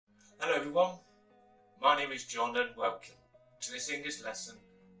Hello everyone, my name is John and welcome to this English lesson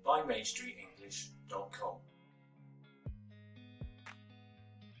by MainStreetEnglish.com.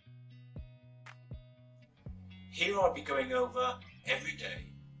 Here I'll be going over everyday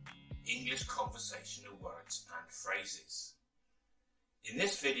English conversational words and phrases. In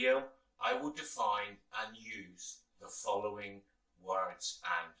this video I will define and use the following words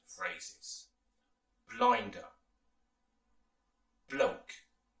and phrases: blinder, bloke,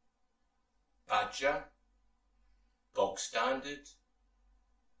 badger, bog standard,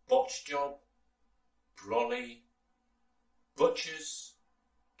 botch job, brolly, butchers,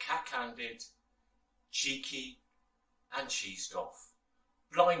 cack-handed, cheeky and cheesed off.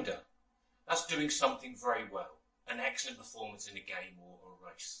 Blinder, that's doing something very well, an excellent performance in a game or a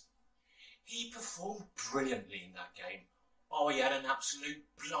race. He performed brilliantly in that game. Oh, he had an absolute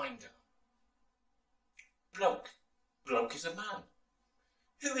blinder. Bloke, bloke is a man.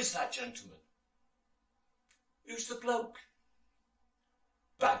 Who is that gentleman? Who's the bloke?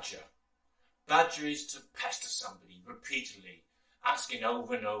 Badger. Badger is to pester somebody repeatedly, asking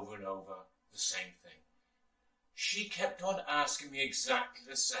over and over and over the same thing. She kept on asking me exactly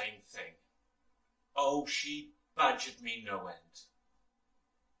the same thing. Oh, she badgered me no end.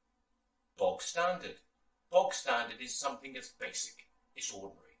 Bog standard. Bog standard is something that's basic. It's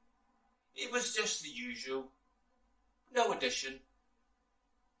ordinary. It was just the usual. No addition.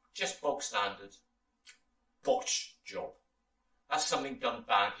 Just bog standard. Botch job. That's something done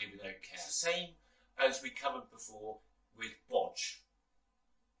badly without care. It's the same as we covered before with Botch.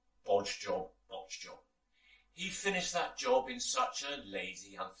 Bodge job, botch job. He finished that job in such a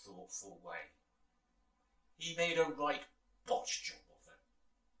lazy, unthoughtful way. He made a right botch job of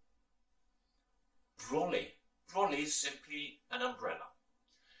it. Brolly. Brolly is simply an umbrella.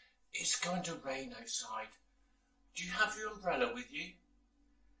 It's going to rain outside. Do you have your umbrella with you?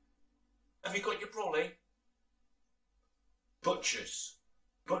 Have you got your brolly? Butchers.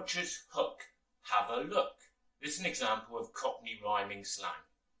 Butcher's hook. Have a look. This is an example of Cockney rhyming slang.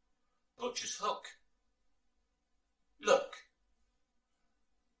 Butcher's hook. Look.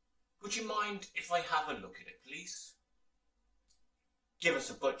 Would you mind if I have a look at it, please? Give us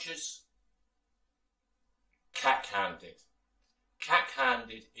a butcher's. Cack-handed.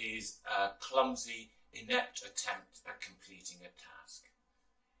 Cack-handed is a clumsy, inept attempt at completing a task.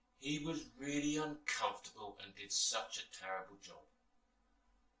 He was really uncomfortable and did such a terrible job.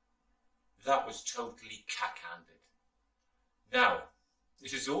 That was totally cack-handed. Now,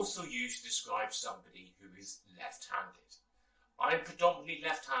 this is also used to describe somebody who is left-handed. I'm predominantly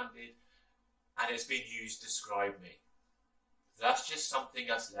left-handed and it's been used to describe me. That's just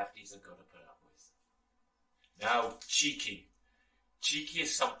something us lefties have got to put up with. Now, cheeky. Cheeky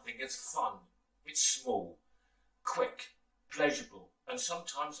is something that's fun, it's small, quick, pleasurable, and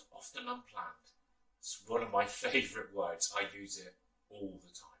sometimes often unplanned. It's one of my favourite words. I use it all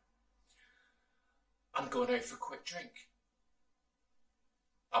the time. I'm going out for a quick drink.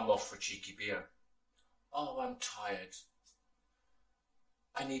 I'm off for a cheeky beer. Oh, I'm tired.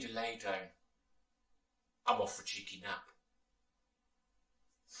 I need a lay down. I'm off for a cheeky nap.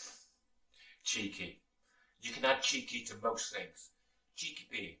 Cheeky. You can add cheeky to most things. Cheeky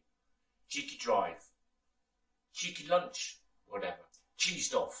beer, cheeky drive, cheeky lunch, whatever.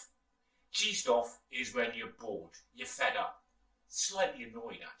 Cheesed off. Cheesed off is when you're bored, you're fed up, slightly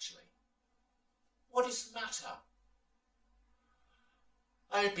annoyed actually. What is the matter?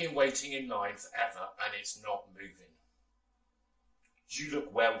 I've been waiting in line forever and it's not moving. You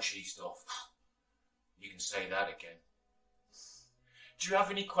look well cheesed off. You can say that again. Do you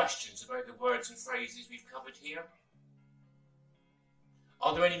have any questions about the words and phrases we've covered here?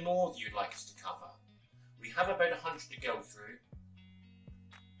 Are there any more that you'd like us to cover? We have about 100 to go through.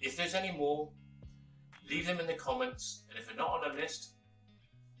 If there's any more, leave them in the comments, and if they're not on a list,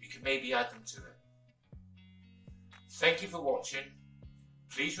 you can maybe add them to it. Thank you for watching.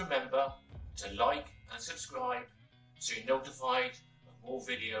 Please remember to like and subscribe so you're notified of more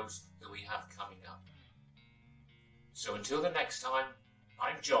videos that we have coming up. So until the next time,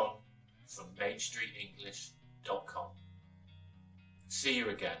 I'm John from MainStreetEnglish.com. See you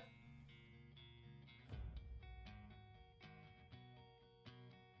again.